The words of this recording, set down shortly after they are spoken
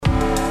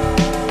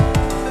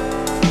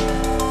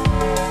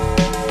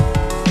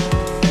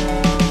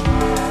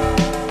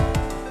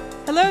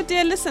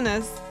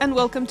listeners, and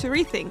welcome to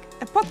Rethink,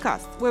 a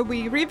podcast where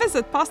we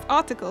revisit past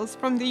articles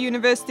from the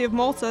University of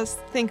Malta's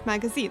Think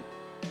magazine.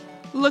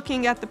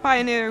 Looking at the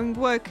pioneering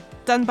work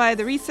done by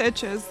the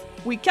researchers,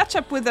 we catch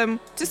up with them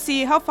to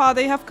see how far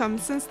they have come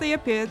since they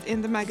appeared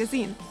in the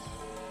magazine.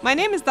 My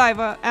name is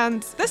Daiva,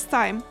 and this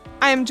time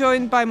I am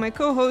joined by my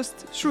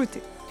co-host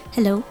Shruti.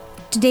 Hello.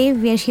 Today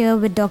we are here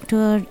with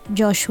Dr.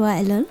 Joshua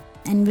Ellul,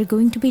 and we're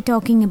going to be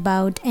talking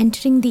about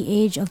entering the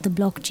age of the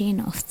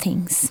blockchain of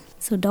things.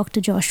 So Dr.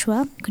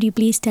 Joshua, could you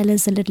please tell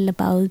us a little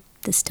about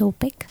this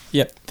topic?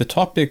 Yeah, the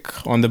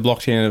topic on the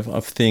blockchain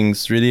of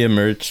things really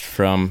emerged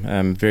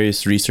from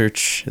various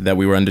research that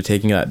we were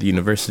undertaking at the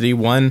university.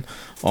 One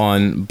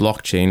on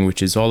blockchain,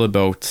 which is all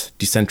about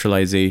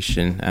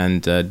decentralization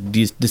and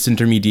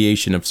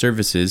disintermediation of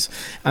services.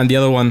 And the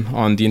other one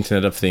on the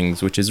Internet of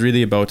Things, which is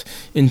really about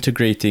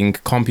integrating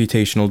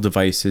computational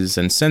devices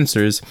and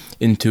sensors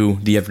into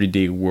the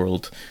everyday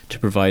world to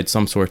provide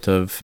some sort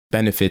of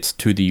benefit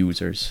to the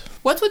users.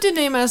 What would you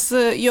name as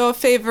your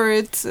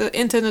favorite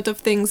Internet of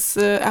Things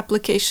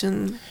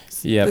application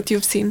that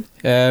you've seen?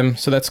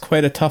 So that's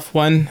quite a tough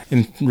one.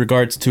 In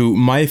regards to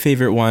my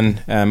favorite one,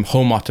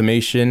 home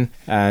automation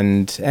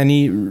and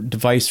any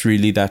device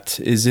really that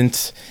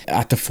isn't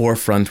at the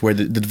forefront, where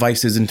the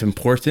device isn't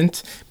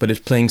important, but it's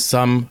playing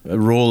some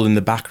role in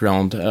the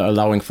background,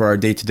 allowing for our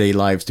day-to-day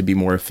lives to be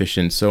more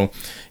efficient. So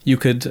you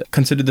could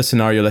consider the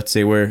scenario, let's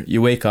say, where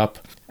you wake up,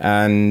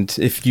 and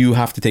if you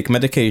have to take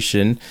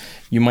medication,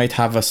 you might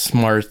have a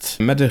smart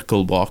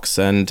medical box,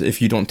 and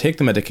if you don't take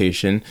the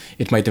medication,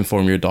 it might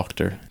inform your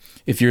doctor.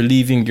 If you're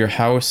leaving your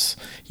house,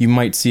 you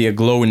might see a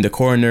glow in the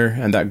corner,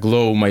 and that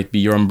glow might be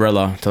your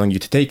umbrella telling you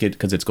to take it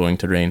because it's going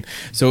to rain.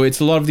 So it's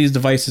a lot of these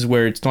devices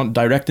where it's not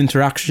direct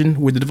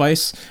interaction with the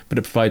device, but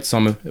it provides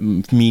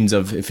some means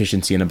of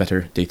efficiency in a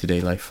better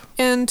day-to-day life.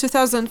 In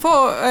 2004,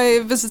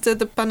 I visited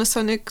the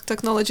Panasonic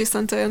Technology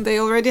Center, and they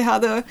already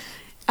had a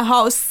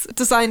house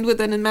designed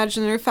with an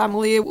imaginary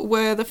family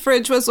where the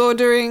fridge was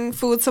ordering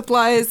food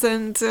supplies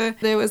and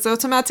there was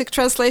automatic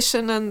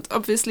translation, and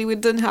obviously we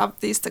didn't have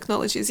these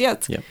technologies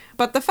yet. Yep.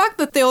 But the fact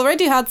that they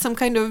already had some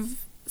kind of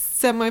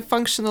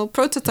semi-functional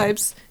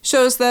prototypes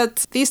shows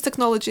that these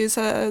technologies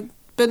had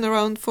been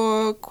around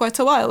for quite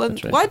a while.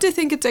 And right. Why do you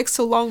think it takes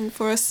so long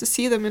for us to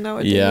see them in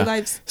our daily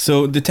lives?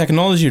 So the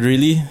technology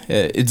really,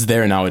 it's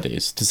there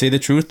nowadays. To say the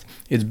truth,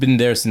 it's been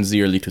there since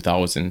the early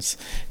 2000s.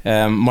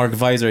 Mark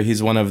Weiser,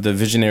 he's one of the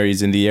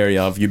visionaries in the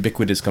area of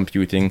ubiquitous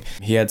computing.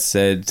 He had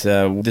said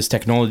this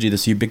technology,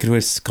 this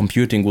ubiquitous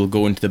computing will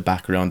go into the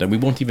background and we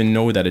won't even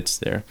know that it's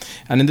there.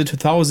 And in the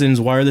 2000s,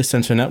 wireless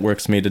sensor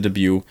networks made a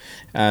debut.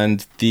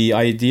 And the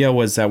idea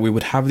was that we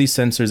would have these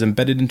sensors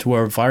embedded into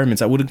our environments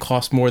that wouldn't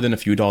cost more than a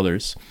few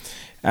dollars.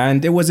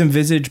 And it was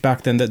envisaged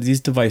back then that these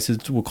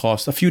devices would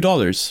cost a few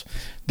dollars.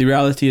 The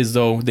reality is,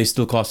 though, they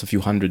still cost a few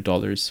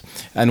 $100s.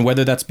 And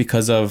whether that's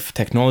because of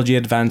technology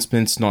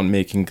advancements not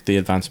making the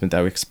advancement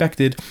that we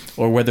expected,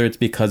 or whether it's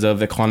because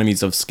of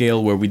economies of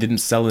scale where we didn't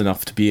sell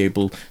enough to be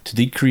able to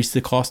decrease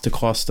the cost to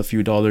cost a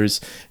few dollars,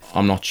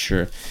 I'm not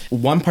sure.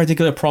 One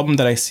particular problem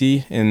that I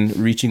see in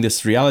reaching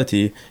this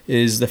reality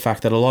is the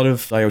fact that a lot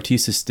of IoT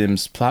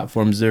systems,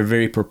 platforms, they're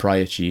very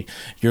proprietary.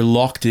 You're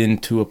locked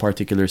into a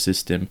particular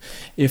system.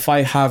 If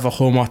I have a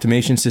home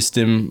automation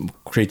system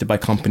created by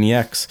company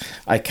X,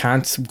 I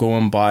can't go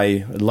and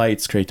buy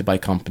lights created by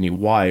company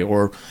Y,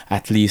 or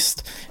at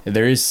least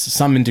there is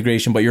some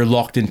integration, but you're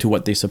locked into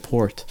what they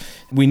support.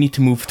 We need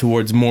to move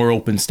towards more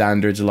open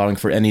standards, allowing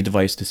for any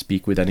device to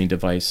speak with any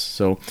device.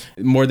 So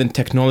more than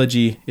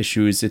technology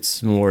issues,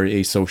 it's more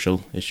a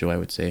social issue, I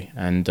would say,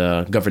 and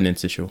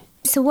governance issue.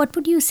 So what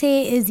would you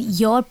say is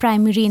your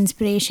primary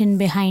inspiration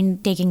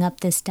behind taking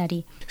up this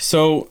study?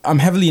 So I'm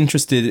heavily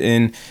interested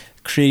in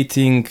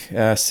creating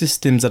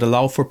systems that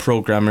allow for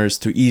programmers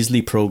to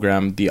easily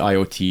program the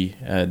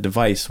IoT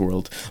device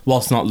world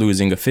whilst not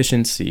losing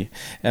efficiency.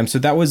 So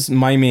that was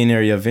my main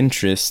area of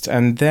interest.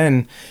 And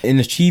then in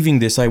achieving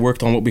this, I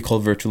worked on what we call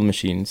virtual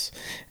machines.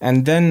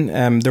 And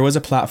then there was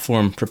a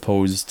platform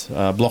proposed,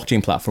 a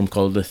blockchain platform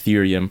called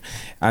Ethereum.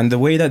 And the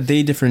way that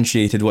they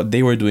differentiated what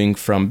they were doing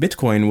from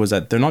Bitcoin was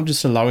that they're not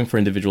just allowing for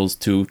individuals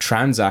to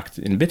transact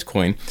in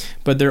Bitcoin,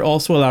 but they're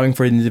also allowing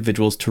for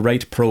individuals to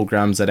write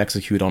programs that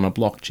execute on a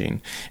blockchain.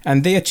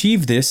 And they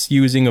achieved this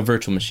using a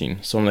virtual machine.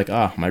 So I'm like,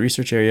 my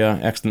research area,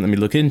 excellent, let me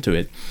look into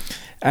it.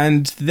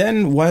 And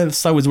then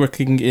whilst I was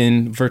working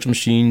in virtual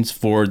machines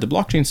for the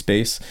blockchain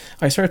space,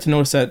 I started to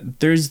notice that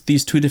there's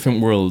these two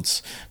different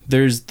worlds.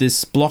 There's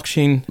this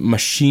blockchain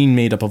machine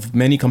made up of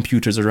many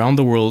computers around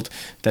the world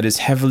that is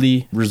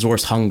heavily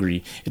resource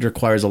hungry. It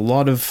requires a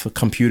lot of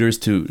computers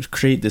to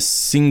create this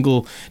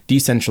single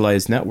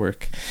decentralized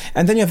network.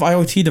 And then you have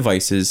IoT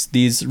devices,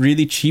 these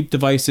really cheap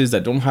devices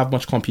that don't have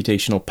much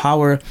computational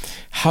power.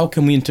 How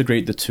can we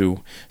integrate the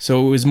two?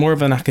 So it was more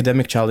of an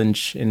academic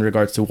challenge in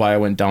regards to why I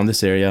went down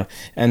this area.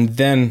 And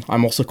then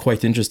I'm also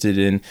quite interested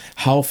in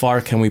how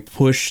far can we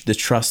push the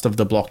trust of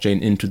the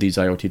blockchain into these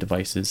IoT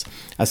devices.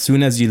 As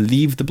soon as you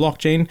leave the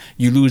blockchain,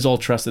 you lose all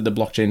trust that the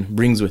blockchain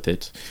brings with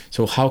it.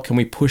 So how can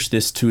we push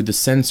this to the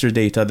sensor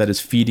data that is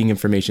feeding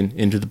information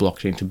into the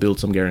blockchain to build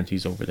some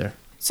guarantees over there?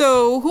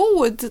 So who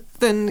would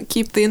then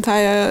keep the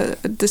entire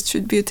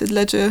distributed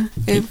ledger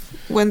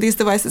when these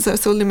devices are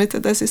so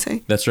limited, as you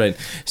say? That's right.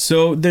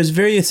 So there's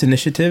various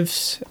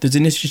initiatives. There's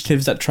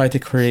initiatives that try to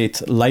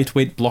create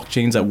lightweight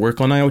blockchains that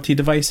work on IoT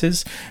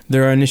devices.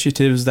 There are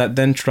initiatives that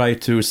then try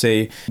to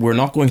say, we're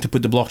not going to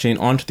put the blockchain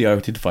onto the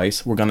IoT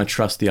device, we're going to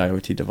trust the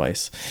IoT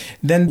device.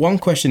 Then one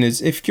question is,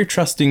 if you're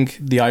trusting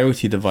the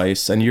IoT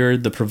device and you're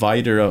the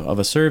provider of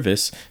a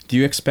service, do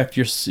you expect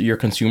your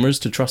consumers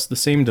to trust the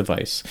same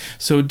device?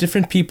 So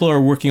different people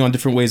are working on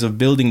different ways of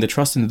building the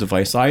trust in the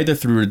device, either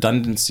through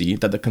redundancy,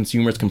 that the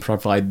consumers can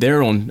provide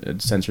their own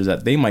sensors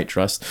that they might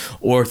trust,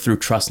 or through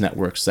trust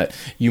networks that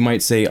you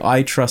might say,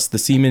 I trust the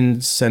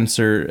Siemens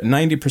sensor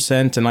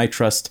 90% and I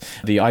trust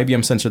the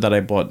IBM sensor that I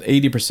bought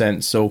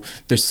 80%. So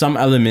there's some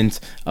element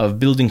of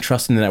building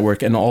trust in the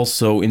network and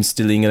also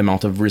instilling an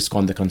amount of risk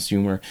on the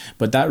consumer.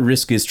 But that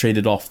risk is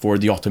traded off for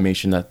the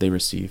automation that they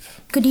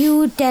receive. Could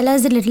you tell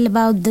us a little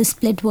about the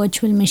split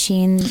virtual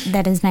machine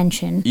that is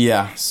mentioned?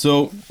 Yeah,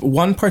 so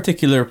one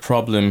particular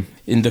problem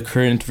in the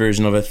current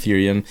version of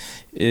Ethereum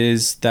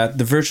is that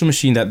the virtual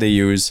machine that they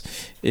use,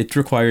 it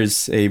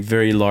requires a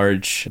very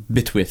large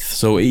bit width.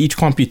 So each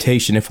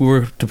computation, if we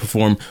were to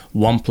perform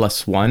 1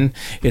 + 1,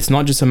 it's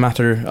not just a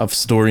matter of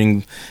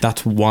storing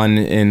that 1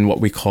 in what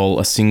we call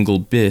a single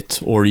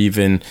bit, or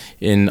even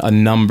in a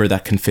number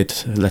that can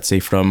fit, let's say,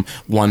 from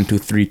 1 to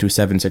 3 to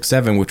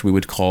 767, which we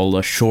would call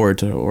a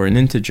short or an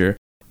integer.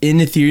 In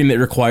Ethereum, it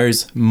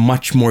requires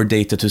much more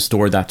data to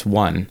store that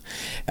 1.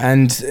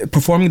 And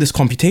performing this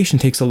computation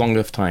takes a long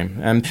enough time.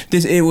 And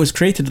it was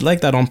created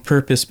like that on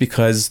purpose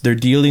because they're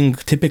dealing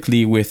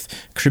typically with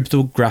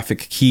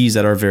cryptographic keys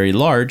that are very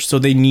large. So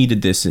they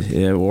needed this,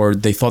 or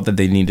they thought that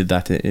they needed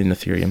that in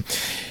Ethereum.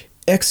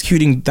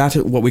 Executing that,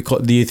 what we call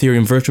the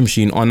Ethereum virtual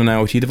machine, on an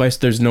IoT device,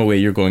 there's no way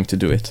you're going to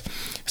do it.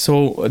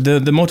 So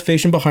the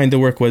motivation behind the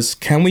work was,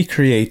 can we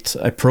create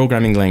a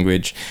programming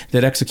language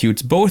that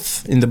executes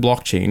both in the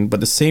blockchain, but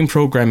the same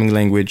programming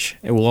language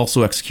it will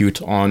also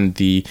execute on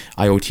the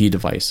IoT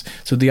device.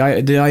 So the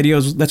idea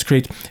is, let's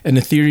create an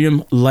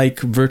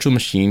Ethereum-like virtual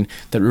machine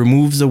that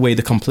removes away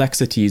the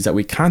complexities that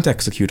we can't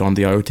execute on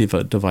the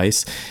IoT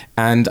device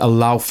and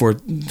allow for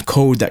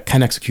code that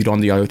can execute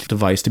on the IoT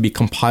device to be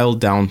compiled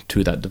down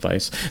to that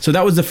device. So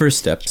that was the first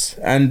steps.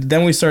 And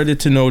then we started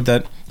to know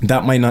that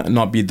might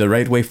not be the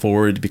right way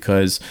forward,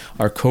 because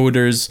our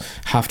coders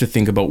have to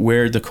think about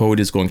where the code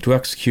is going to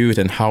execute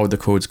and how the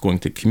code is going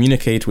to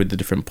communicate with the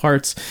different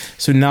parts.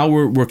 So now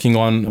we're working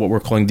on what we're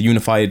calling the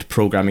unified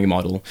programming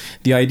model.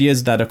 The idea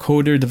is that a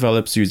coder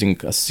develops using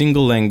a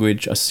single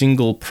language, a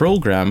single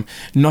program,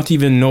 not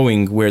even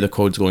knowing where the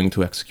code is going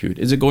to execute.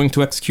 Is it going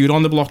to execute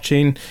on the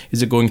blockchain?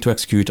 Is it going to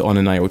execute on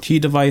an IoT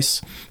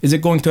device? Is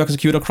it going to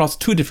execute across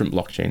 2 different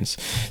blockchains?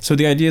 So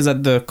the idea is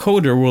that the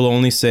coder will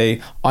only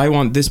say, I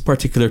want this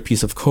particular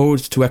piece of code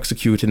to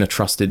execute in a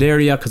trusted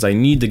area because I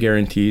need the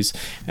guarantees,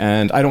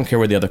 and I don't care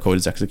where the other code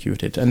is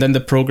executed. And then the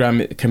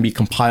program can be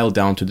compiled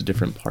down to the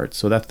different parts.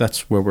 So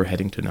that's where we're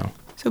heading to now.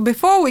 So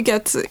before we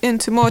get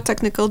into more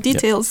technical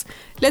details,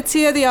 let's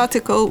hear the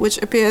article which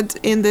appeared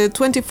in the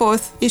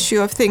 24th issue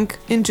of Think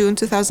in June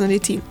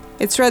 2018.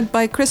 It's read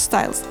by Chris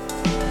Stiles.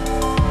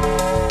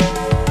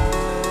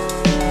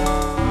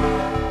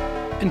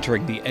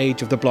 Entering the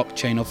Age of the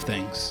Blockchain of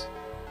Things.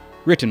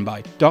 Written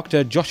by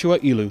Dr. Joshua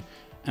Ilu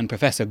and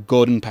Professor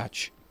Gordon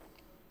Patch.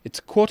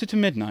 It's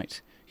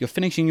midnight. You're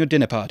finishing your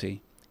dinner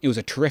party. It was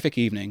a terrific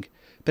evening,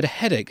 but a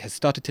headache has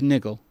started to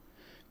niggle.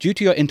 Due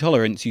to your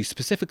intolerance, you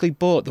specifically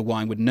bought the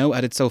wine with no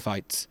added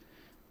sulfites.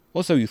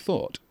 Or so you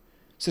thought.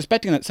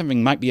 Suspecting that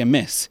something might be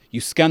amiss,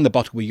 you scan the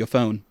bottle with your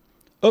phone.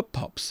 Up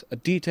pops a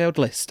detailed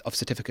list of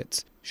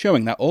certificates,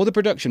 showing that all the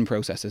production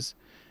processes,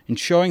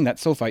 ensuring that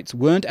sulfites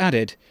weren't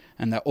added,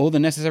 and that all the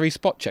necessary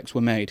spot checks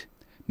were made.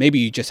 Maybe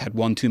you just had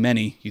one too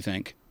many, you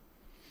think.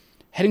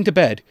 Heading to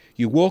bed,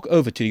 you walk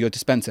over to your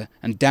dispenser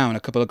and down a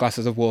couple of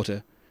glasses of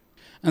water.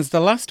 As the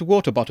last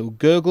water bottle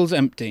gurgles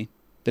empty,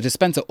 the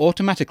dispenser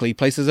automatically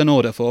places an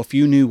order for a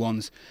few new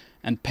ones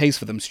and pays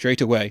for them straight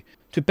away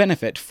to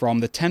benefit from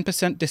the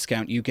 10%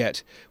 discount you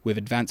get with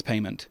advance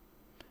payment.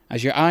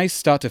 As your eyes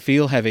start to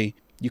feel heavy,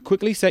 you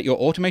quickly set your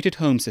automated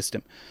home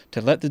system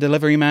to let the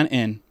delivery man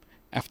in,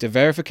 after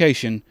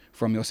verification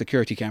from your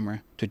security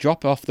camera, to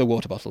drop off the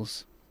water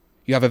bottles.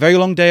 You have a very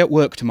long day at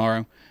work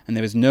tomorrow, and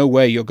there is no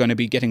way you're going to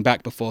be getting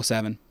back before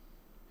 7.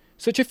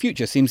 Such a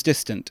future seems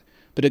distant,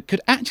 but it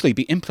could actually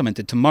be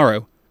implemented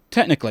tomorrow.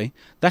 Technically,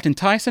 that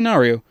entire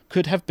scenario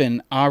could have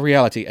been our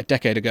reality a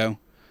decade ago.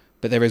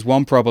 But there is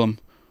one problem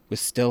we're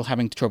still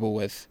having trouble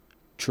with: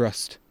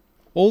 trust.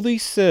 All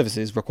these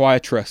services require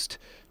trust.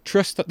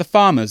 Trust that the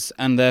farmers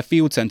and their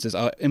field sensors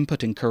are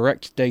inputting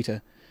correct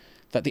data,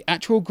 that the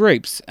actual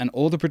grapes and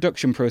all the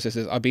production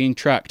processes are being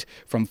tracked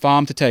from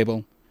farm to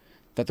table,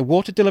 that the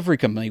water delivery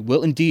company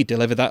will indeed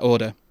deliver that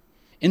order.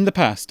 In the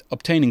past,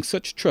 obtaining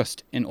such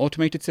trust in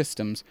automated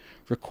systems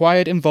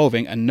required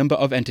involving a number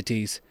of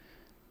entities: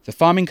 the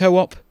farming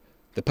co-op,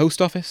 the post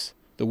office,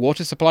 the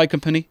water supply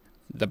company,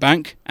 the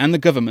bank, and the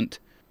government.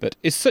 But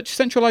is such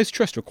centralized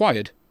trust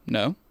required?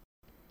 No.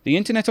 The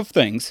Internet of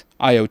Things,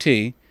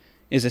 IoT,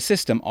 is a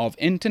system of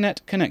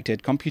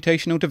internet-connected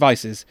computational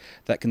devices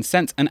that can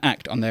sense and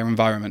act on their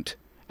environment.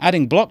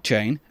 Adding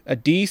blockchain, a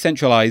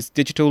decentralized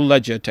digital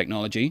ledger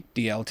technology,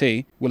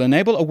 DLT, will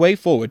enable a way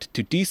forward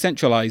to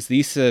decentralize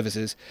these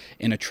services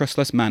in a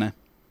trustless manner.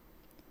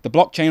 The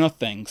blockchain of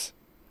things.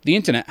 The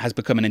internet has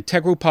become an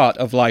integral part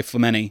of life for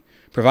many,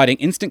 providing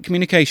instant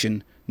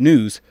communication,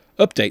 news,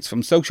 updates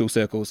from social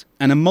circles,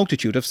 and a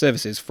multitude of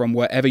services from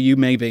wherever you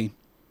may be.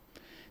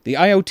 The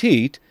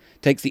IoT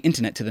takes the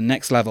internet to the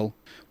next level,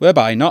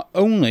 whereby not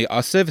only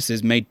are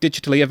services made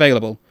digitally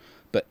available,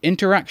 but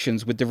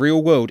interactions with the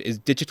real world is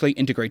digitally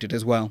integrated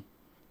as well.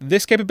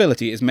 This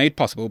capability is made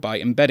possible by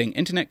embedding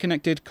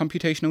internet-connected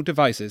computational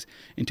devices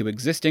into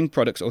existing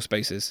products or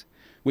spaces,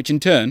 which in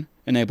turn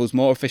enables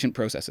more efficient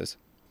processes.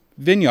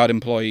 Vineyard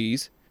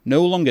employees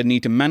no longer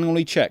need to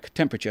manually check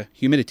temperature,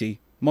 humidity,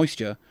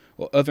 moisture,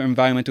 or other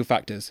environmental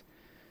factors,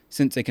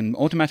 since they can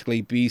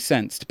automatically be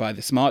sensed by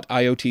the smart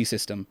IoT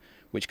system,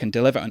 which can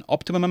deliver an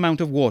optimum amount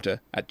of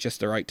water at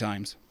just the right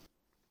times.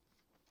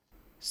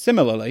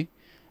 Similarly,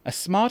 a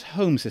smart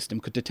home system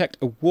could detect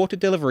a water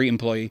delivery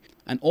employee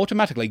and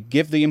automatically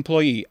give the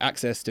employee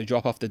access to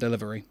drop off the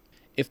delivery.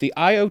 If the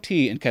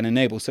IoT can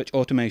enable such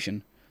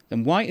automation,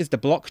 then why is the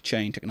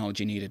blockchain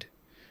technology needed?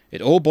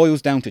 It all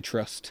boils down to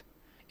trust.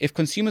 If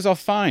consumers are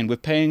fine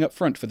with paying up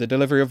front for the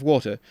delivery of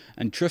water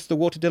and trust the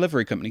water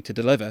delivery company to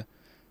deliver,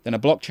 then a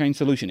blockchain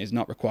solution is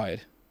not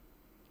required.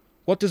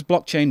 What does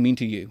blockchain mean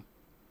to you?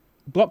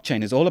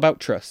 Blockchain is all about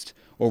trust,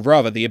 or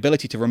rather the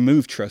ability to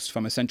remove trust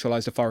from a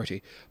centralized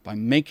authority by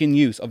making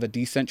use of a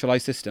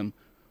decentralized system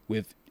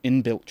with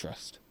inbuilt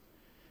trust.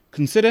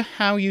 Consider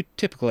how you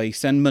typically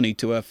send money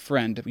to a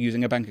friend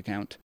using a bank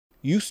account.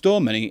 You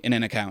store money in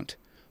an account.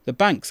 The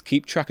banks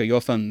keep track of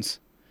your funds.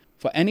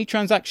 For any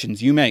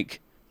transactions you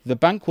make, the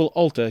bank will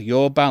alter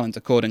your balance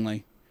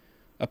accordingly.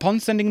 Upon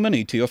sending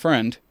money to your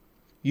friend,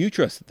 you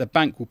trust that the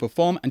bank will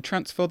perform and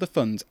transfer the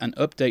funds and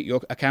update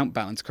your account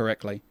balance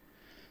correctly.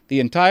 The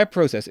entire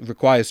process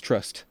requires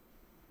trust.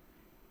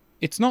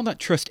 It's not that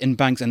trust in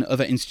banks and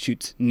other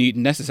institutes need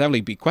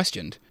necessarily be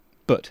questioned,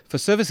 but for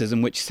services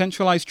in which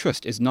centralized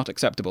trust is not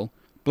acceptable,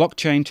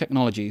 blockchain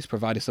technologies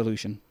provide a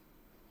solution.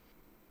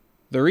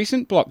 The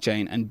recent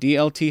blockchain and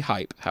DLT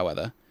hype,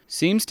 however,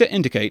 seems to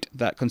indicate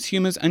that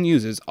consumers and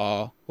users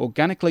are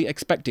organically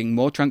expecting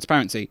more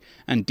transparency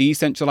and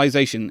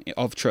decentralization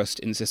of trust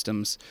in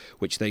systems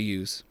which they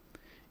use.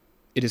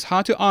 It is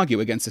hard to argue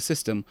against a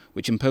system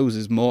which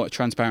imposes more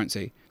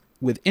transparency,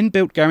 with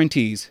inbuilt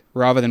guarantees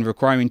rather than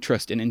requiring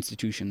trust in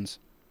institutions.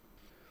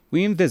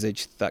 We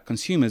envisage that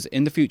consumers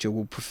in the future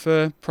will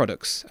prefer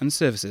products and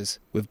services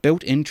with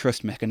built-in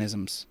trust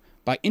mechanisms.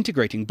 By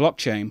integrating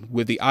blockchain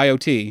with the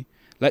IoT,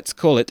 let's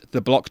call it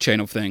the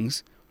blockchain of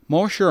things,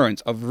 more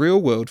assurance of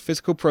real-world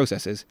physical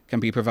processes can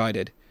be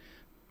provided.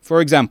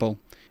 For example,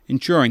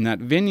 ensuring that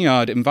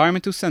vineyard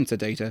environmental sensor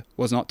data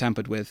was not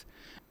tampered with,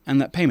 and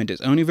that payment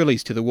is only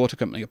released to the water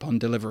company upon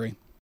delivery.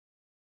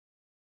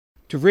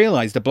 To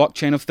realize the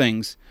blockchain of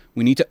things,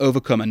 we need to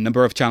overcome a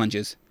number of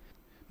challenges.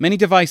 Many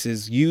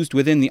devices used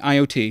within the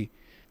IoT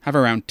have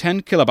around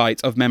 10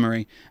 kilobytes of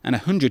memory and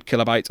 100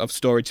 kilobytes of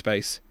storage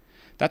space.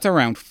 That's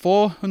around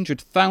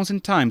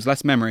 400,000 times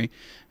less memory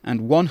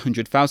and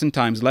 100,000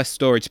 times less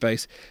storage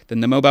space than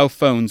the mobile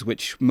phones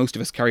which most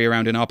of us carry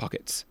around in our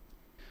pockets.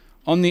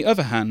 On the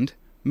other hand,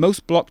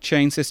 most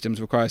blockchain systems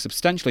require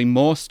substantially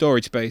more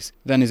storage space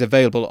than is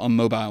available on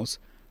mobiles,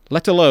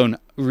 let alone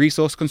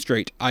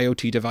resource-constrained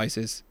IoT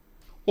devices.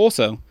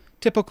 Also,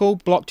 typical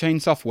blockchain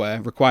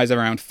software requires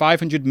around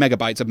 500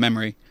 megabytes of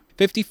memory,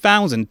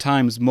 50,000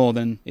 times more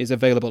than is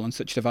available on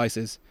such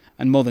devices,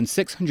 and more than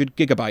 600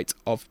 gigabytes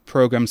of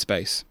program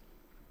space.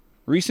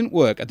 Recent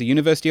work at the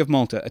University of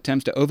Malta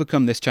attempts to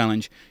overcome this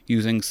challenge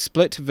using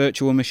split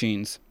virtual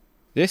machines.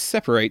 This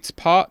separates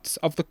parts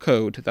of the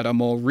code that are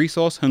more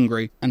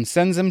resource-hungry and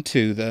sends them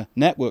to the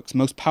network's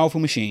most powerful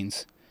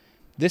machines.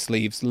 This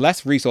leaves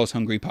less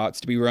resource-hungry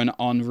parts to be run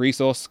on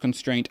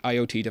resource-constrained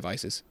IoT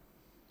devices.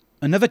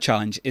 Another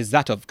challenge is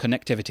that of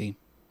connectivity.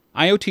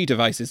 IoT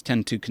devices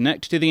tend to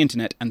connect to the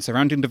internet and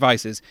surrounding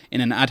devices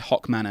in an ad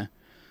hoc manner,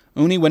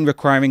 only when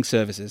requiring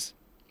services.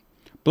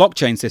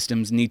 Blockchain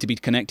systems need to be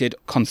connected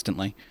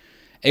constantly,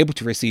 able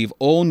to receive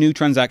all new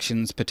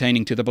transactions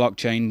pertaining to the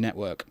blockchain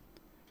network.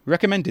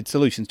 Recommended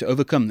solutions to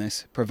overcome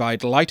this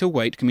provide lighter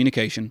weight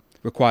communication,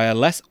 require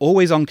less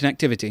always-on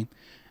connectivity,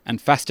 and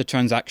faster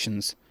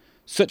transactions.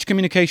 Such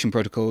communication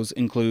protocols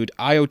include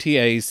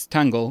IOTA's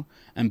Tangle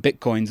and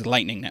Bitcoin's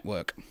Lightning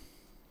Network.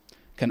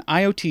 Can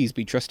IoTs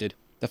be trusted?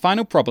 The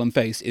final problem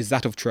faced is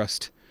that of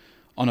trust.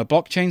 On a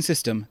blockchain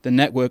system, the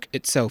network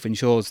itself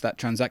ensures that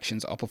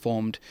transactions are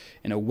performed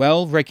in a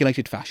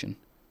well-regulated fashion.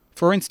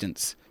 For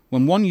instance,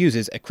 when one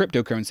uses a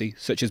cryptocurrency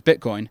such as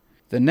Bitcoin,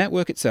 the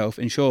network itself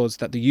ensures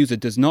that the user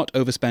does not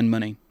overspend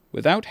money.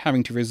 without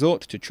having to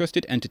resort to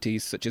trusted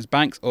entities such as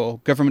banks or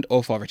government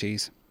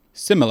authorities.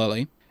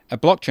 Similarly, a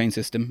blockchain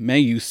system may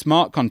use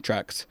smart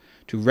contracts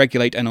to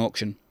regulate an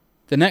auction.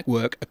 The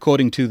network,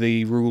 according to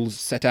the rules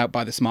set out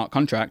by the smart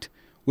contract,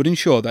 would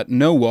ensure that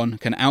no one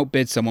can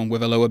outbid someone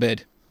with a lower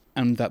bid,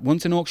 and that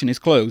once an auction is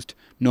closed,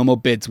 no more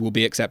bids will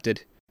be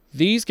accepted.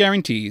 These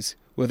guarantees,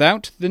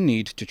 without the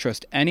need to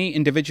trust any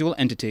individual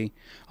entity,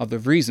 are the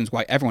reasons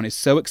why everyone is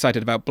so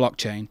excited about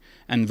blockchain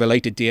and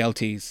related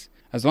DLTs.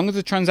 As long as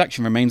the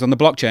transaction remains on the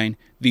blockchain,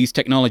 these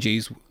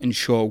technologies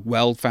ensure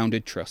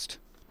well-founded trust.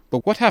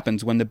 But what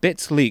happens when the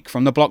bits leak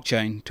from the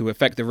blockchain to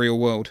affect the real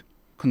world?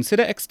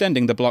 Consider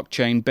extending the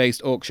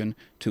blockchain-based auction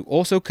to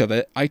also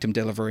cover item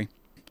delivery.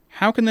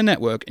 How can the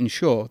network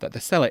ensure that the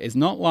seller is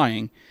not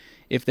lying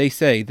if they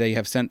say they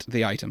have sent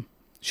the item?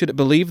 Should it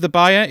believe the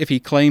buyer if he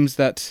claims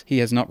that he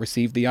has not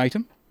received the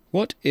item?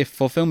 What if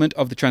fulfillment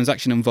of the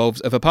transaction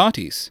involves other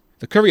parties?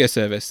 The courier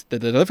service, the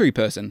delivery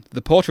person,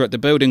 the porter at the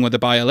building where the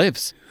buyer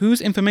lives?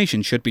 Whose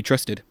information should be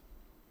trusted?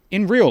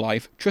 In real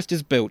life, trust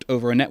is built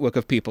over a network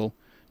of people,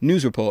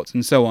 news reports,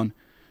 and so on,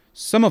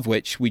 some of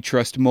which we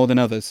trust more than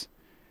others.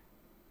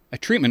 A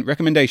treatment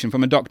recommendation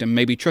from a doctor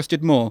may be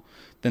trusted more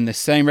than the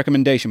same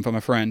recommendation from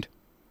a friend.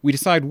 We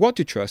decide what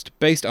to trust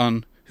based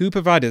on who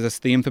provided us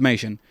the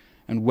information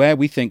and where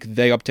we think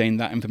they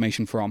obtained that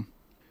information from.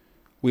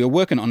 We are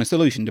working on a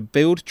solution to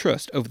build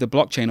trust over the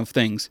blockchain of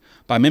things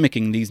by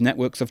mimicking these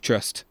networks of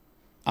trust.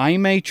 I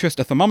may trust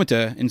a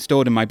thermometer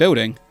installed in my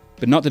building,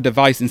 but not the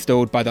device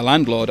installed by the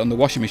landlord on the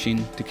washing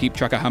machine to keep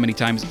track of how many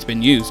times it's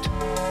been used.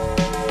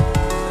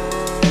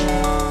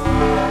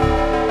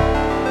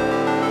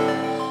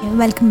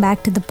 Welcome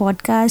back to the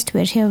podcast.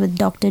 We're here with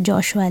Dr.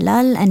 Joshua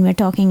Ellul, and we're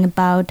talking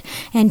about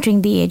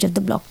entering the age of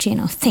the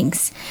blockchain of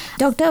things.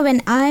 Doctor,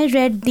 when I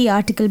read the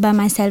article by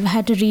myself, I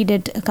had to read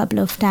it a couple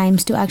of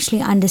times to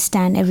actually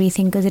understand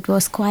everything because it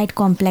was quite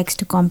complex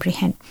to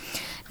comprehend.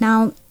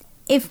 Now,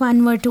 if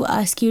one were to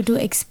ask you to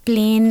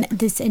explain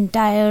this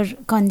entire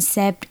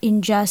concept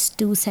in just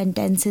 2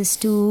 sentences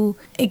to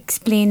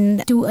explain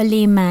to a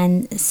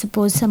layman,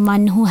 suppose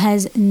someone who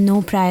has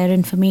no prior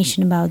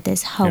information about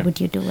this, how would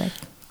you do it?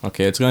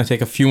 Okay, it's going to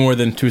take a few more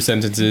than 2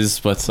 sentences,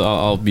 but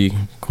I'll be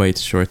quite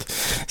short.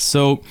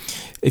 So,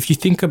 if you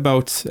think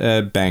about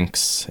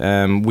banks,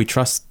 we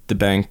trust the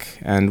bank,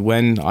 and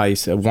when I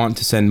want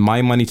to send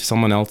my money to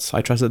someone else,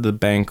 I trust that the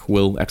bank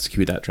will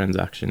execute that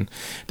transaction.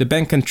 The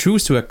bank can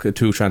choose to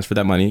transfer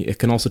that money. It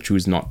can also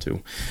choose not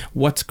to.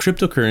 What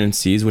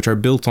cryptocurrencies, which are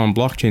built on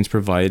blockchains,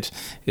 provide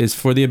is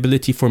for the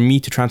ability for me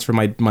to transfer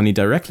my money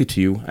directly to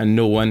you, and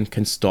no one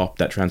can stop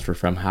that transfer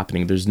from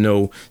happening. There's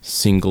no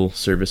single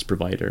service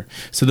provider.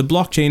 So the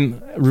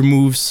blockchain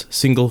removes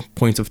single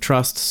points of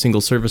trust,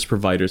 single service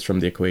providers from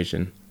the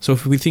equation. So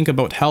if we think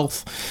about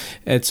health,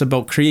 it's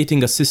about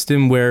creating a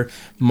system where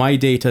my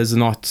data is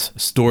not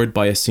stored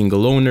by a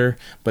single owner,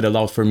 but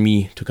allows for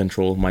me to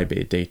control my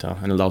data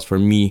and allows for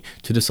me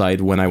to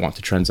decide when I want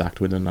to transact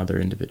with another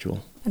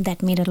individual.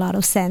 That made a lot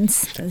of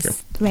sense. It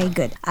was very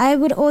good. I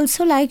would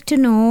also like to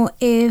know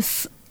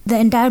if the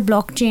entire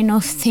blockchain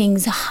of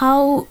things,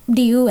 how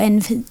do you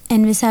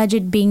envisage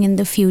it being in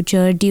the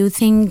future? Do you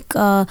think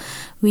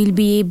we'll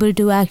be able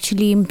to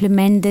actually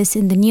implement this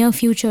in the near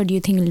future? Do you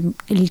think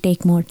it'll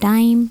take more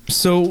time?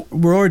 So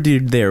we're already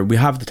there. We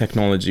have the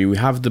technology. We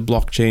have the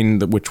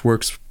blockchain which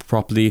works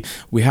properly.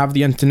 We have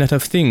the Internet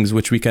of Things,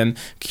 which we can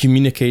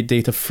communicate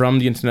data from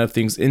the Internet of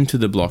Things into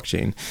the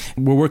blockchain.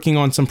 We're working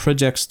on some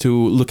projects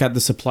to look at the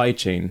supply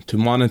chain, to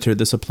monitor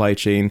the supply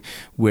chain,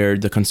 where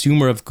the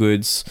consumer of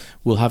goods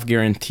will have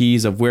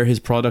guarantees of where his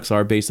products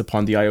are based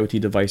upon the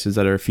IoT devices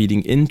that are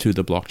feeding into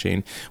the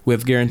blockchain. We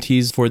have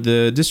guarantees for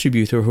the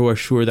distributor who are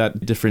sure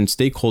that different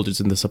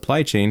stakeholders in the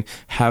supply chain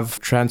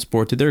have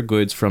transported their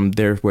goods from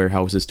their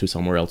warehouses to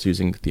somewhere else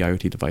using the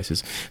IoT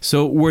devices.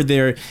 So we're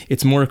there.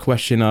 It's more a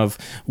question of,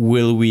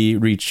 will we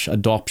reach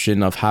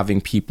adoption of having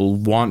people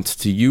want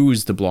to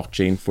use the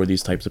blockchain for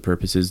these types of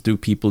purposes? Do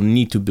people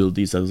need to build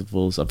these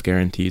levels of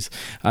guarantees?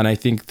 And I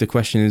think the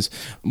question is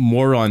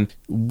more on,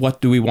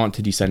 what do we want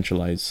to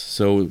decentralize?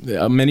 So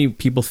many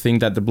people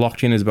think that the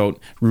blockchain is about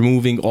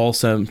removing all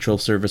central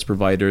service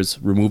providers,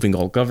 removing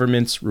all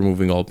governments,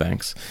 removing all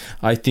banks.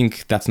 I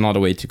think that's not a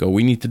way to go.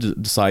 We need to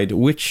decide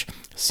which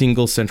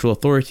single central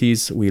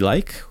authorities we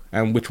like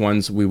and which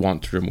ones we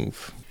want to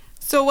remove.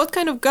 So what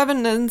kind of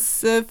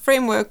governance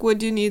framework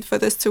would you need for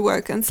this to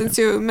work? And since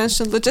you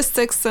mentioned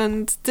logistics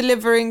and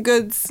delivering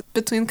goods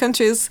between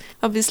countries,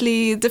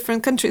 obviously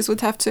different countries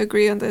would have to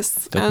agree on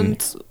this. Definitely.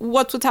 And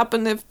what would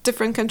happen if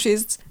different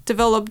countries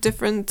develop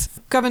different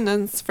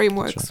governance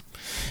frameworks?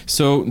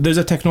 So there's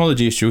a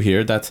technology issue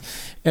here that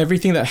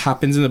everything that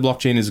happens in the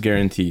blockchain is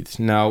guaranteed.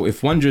 Now,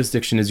 if one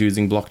jurisdiction is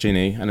using blockchain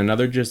A and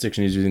another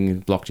jurisdiction is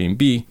using blockchain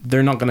B,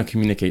 they're not going to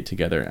communicate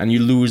together and you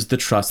lose the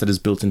trust that is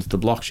built into the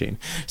blockchain.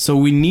 So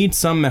we need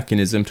some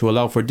mechanism to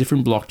allow for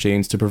different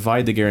blockchains to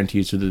provide the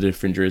guarantees to the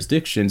different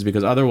jurisdictions,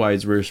 because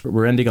otherwise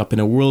we're ending up in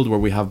a world where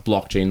we have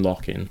blockchain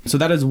lock-in. So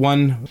that is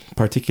one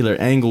particular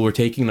angle we're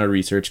taking in our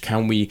research.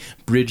 Can we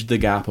bridge the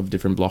gap of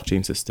different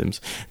blockchain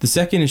systems? The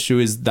second issue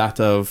is that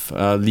of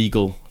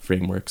legal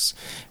frameworks.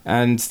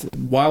 And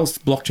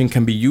whilst blockchain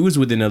can be used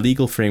within a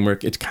legal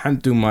framework, it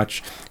can't do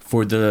much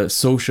for the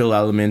social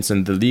elements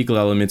and the legal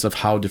elements of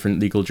how different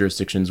legal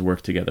jurisdictions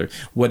work together.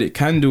 What it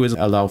can do is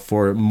allow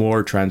for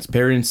more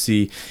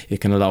transparency. It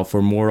can allow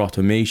for more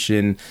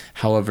automation.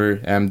 However,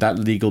 that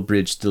legal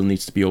bridge still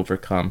needs to be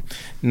overcome.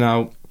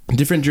 Now,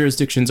 different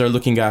jurisdictions are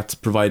looking at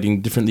providing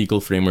different legal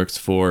frameworks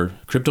for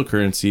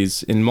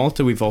cryptocurrencies. In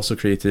Malta, we've also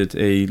created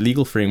a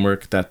legal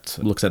framework that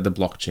looks at the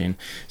blockchain.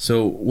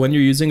 So when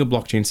you're using a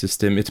blockchain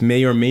system, it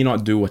may or may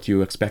not do what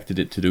you expected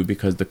it to do,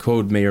 because the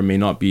code may or may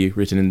not be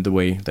written in the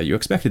way that you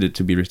expected it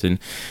to be written.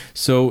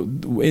 So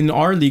in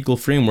our legal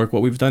framework,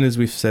 what we've done is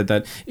we've said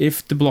that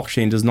if the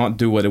blockchain does not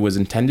do what it was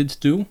intended to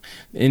do,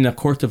 in a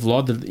court of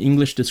law, the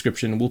English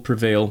description will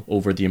prevail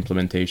over the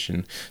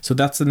implementation. So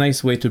that's a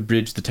nice way to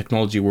bridge the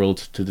technology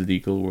world to the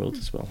legal world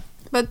as well.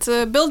 But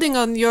building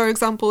on your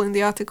example in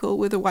the article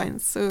with the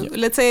wines, so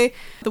let's say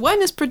the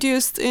wine is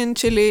produced in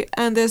Chile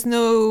and there's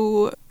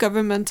no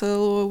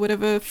governmental or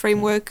whatever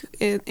framework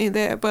in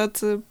there, but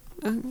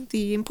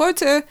the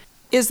importer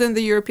is in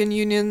the European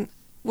Union,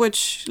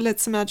 which,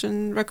 let's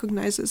imagine,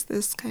 recognizes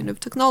this kind of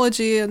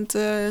technology and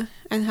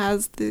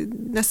has the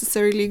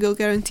necessary legal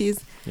guarantees.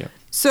 Yeah.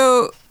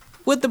 So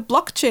would the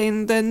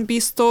blockchain then be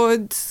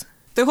stored,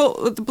 the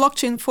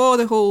blockchain for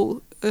the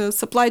whole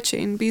supply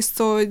chain be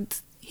stored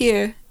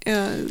here,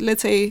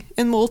 let's say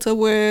in Malta,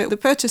 where the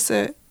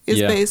purchaser is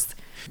based?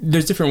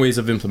 There's different ways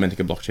of implementing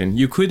a blockchain.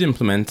 You could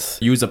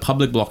use a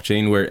public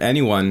blockchain where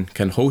anyone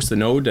can host a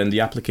node and the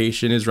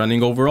application is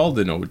running over all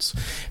the nodes.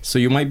 So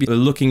you might be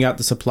looking at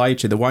the supply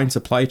chain, the wine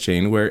supply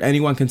chain, where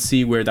anyone can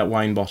see where that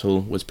wine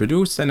bottle was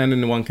produced, and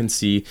anyone can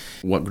see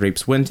what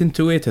grapes went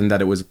into it and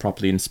that it was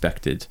properly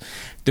inspected.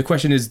 The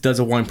question is, does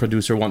a wine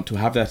producer want to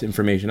have that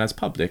information as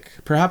public?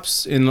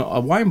 Perhaps in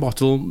a wine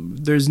bottle,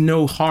 there's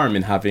no harm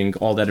in having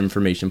all that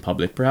information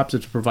public. Perhaps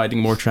it's providing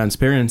more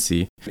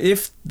transparency.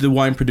 If the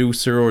wine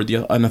producer or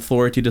an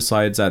authority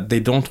decides that they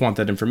don't want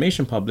that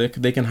information public,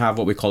 they can have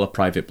what we call a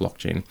private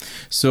blockchain.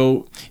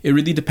 So it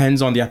really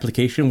depends on the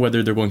application,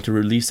 whether they're going to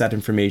release that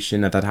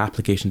information and that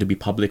application to be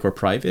public or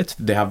private.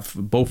 They have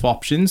both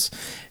options.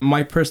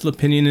 My personal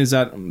opinion is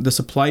that the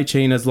supply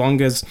chain, as long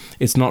as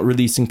it's not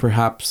releasing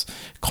perhaps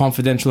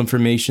confidential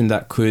information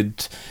that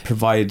could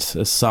provide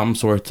some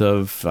sort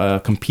of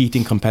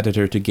competing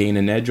competitor to gain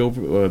an edge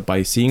over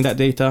by seeing that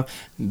data,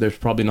 there's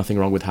probably nothing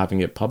wrong with having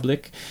it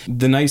public.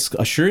 The nice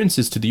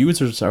assurances to the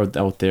users out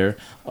there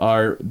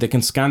are they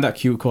can scan that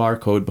QR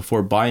code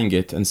before buying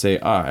it and say,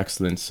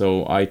 excellent,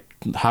 so I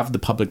have the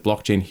public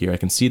blockchain here, I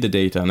can see the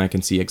data and I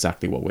can see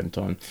exactly what went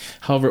on.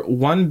 However,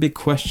 one big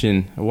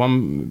question,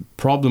 one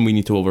problem we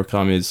need to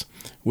overcome is,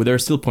 well, there are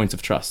still points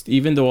of trust.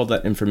 Even though all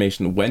that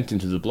information went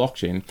into the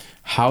blockchain,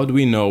 how do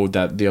we know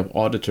that the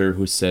auditor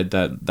who said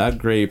that that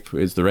grape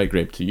is the right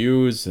grape to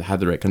use, had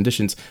the right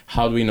conditions,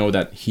 how do we know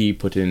that he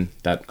put in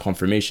that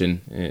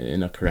confirmation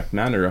in a correct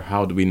manner, or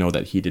how do we know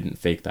that he didn't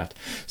fake that?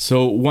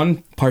 So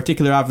one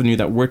particular avenue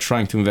that we're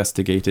trying to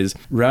investigate is,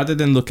 rather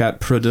than look at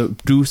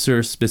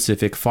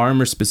producer-specific,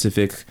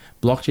 farmer-specific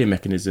blockchain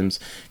mechanisms,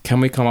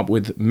 can we come up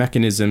with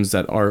mechanisms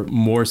that are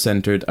more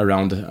centered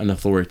around an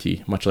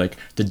authority, much like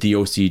the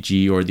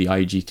DOCG or the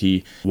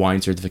IGT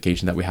wine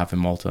certification that we have in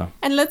Malta?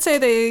 And let's say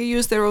they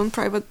use their own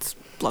private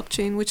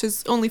blockchain, which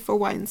is only for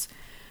wines.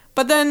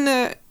 But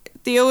then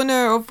the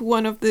owner of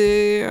one of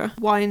the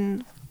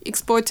wine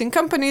exporting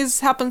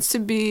companies happens to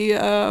be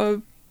a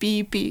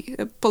BEP,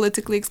 a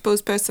politically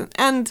exposed person.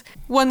 And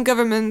one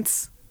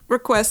government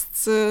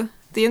requests the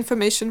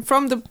information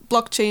from the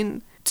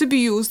blockchain to be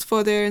used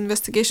for their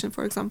investigation,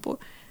 for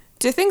example.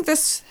 Do you think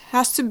this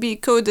has to be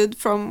coded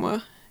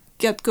from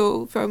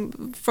get-go, from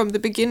the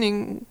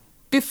beginning,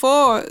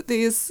 before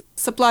these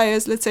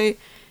suppliers, let's say,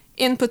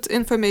 input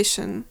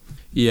information?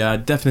 Yeah,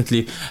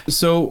 definitely.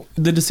 So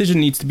the decision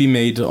needs to be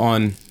made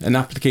on an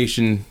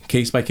application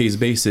case-by-case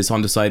basis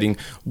on deciding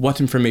what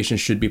information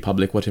should be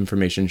public, what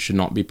information should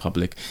not be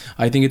public.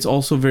 I think it's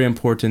also very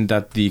important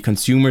that the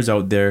consumers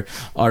out there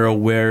are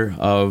aware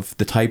of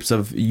the types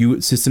of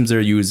systems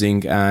they're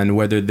using and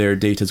whether their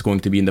data is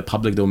going to be in the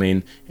public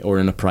domain or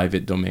in a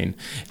private domain.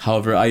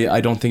 However,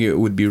 I don't think it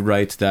would be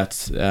right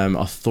that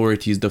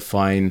authorities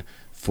define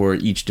for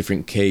each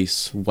different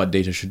case what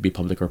data should be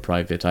public or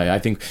private. I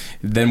think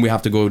then we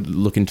have to go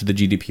look into the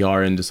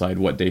GDPR and decide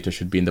what data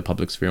should be in the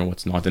public sphere and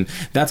what's not. And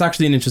that's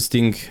actually an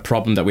interesting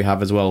problem that we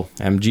have as well.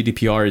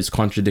 GDPR is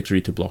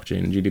contradictory to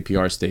blockchain.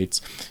 GDPR states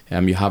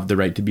you have the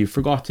right to be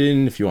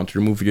forgotten. If you want to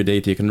remove your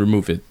data, you can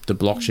remove it. The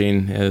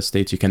blockchain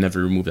states you can never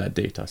remove that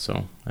data.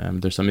 So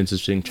there's some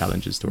interesting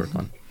challenges to work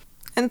on.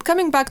 And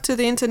coming back to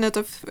the Internet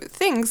of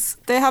Things,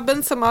 there have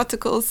been some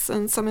articles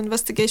and some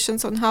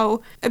investigations on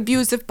how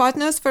abusive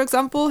partners, for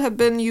example, have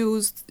been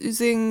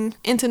using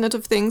Internet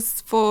of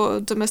Things for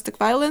domestic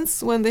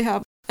violence when they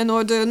have in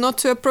order not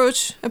to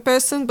approach a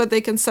person, but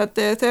they can set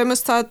their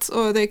thermostat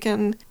or they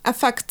can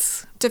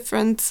affect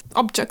different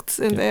objects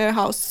in their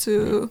house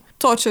to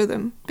torture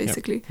them,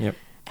 basically. Yep.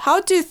 How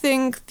do you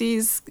think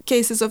these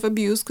cases of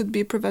abuse could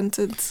be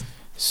prevented?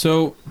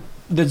 So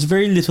there's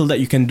very little that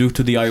you can do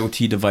to the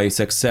IoT device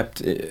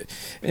except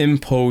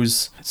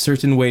impose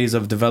certain ways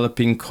of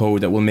developing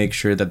code that will make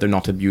sure that they're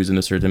not abused in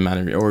a certain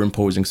manner or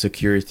imposing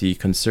security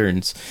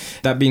concerns.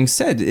 That being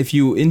said, if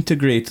you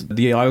integrate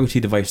the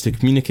IoT device to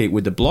communicate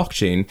with the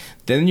blockchain,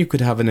 then you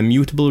could have an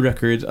immutable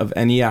record of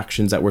any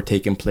actions that were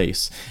taking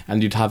place,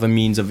 and you'd have a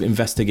means of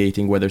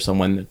investigating whether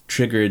someone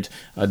triggered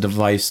a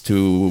device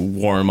to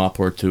warm up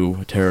or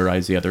to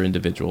terrorize the other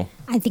individual.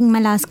 I think my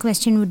last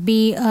question would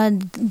be,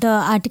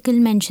 the article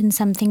mentions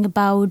something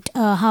about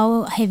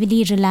how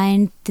heavily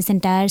reliant this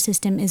entire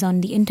system is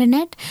on the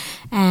internet,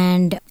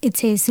 and it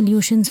says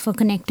solutions for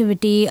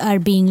connectivity are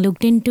being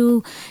looked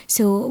into.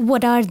 So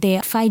what are they?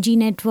 5G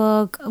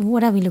network?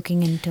 What are we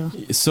looking into?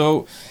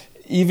 So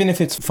even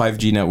if it's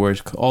 5G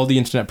network, all the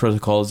internet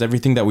protocols,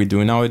 everything that we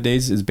do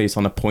nowadays is based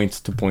on a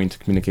point-to-point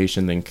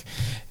communication link,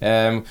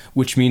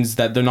 which means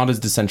that they're not as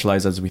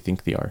decentralized as we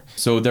think they are.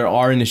 So there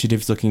are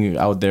initiatives looking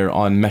out there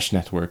on mesh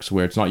networks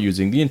where it's not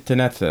using the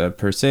internet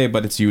per se,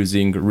 but it's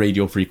using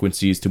radio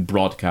frequencies to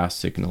broadcast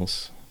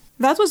signals.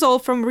 That was all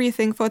from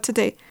Rethink for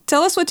today.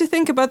 Tell us what you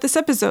think about this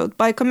episode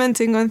by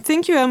commenting on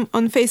ThinkUM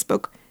on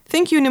Facebook,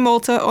 ThinkUni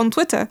Malta on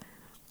Twitter,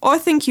 or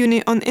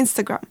ThinkUni on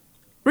Instagram.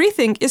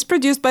 Rethink is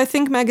produced by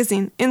Think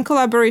Magazine in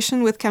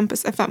collaboration with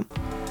Campus FM.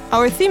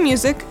 Our theme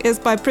music is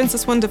by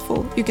Princess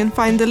Wonderful. You can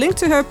find the link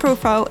to her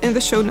profile in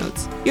the show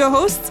notes. Your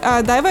hosts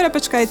are Daiva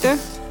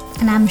Rapachkaite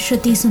and I'm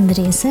Shruti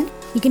Sundaresan.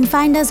 You can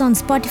find us on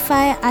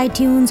Spotify,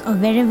 iTunes, or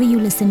wherever you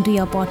listen to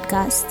your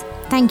podcasts.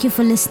 Thank you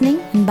for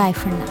listening, and bye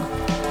for now.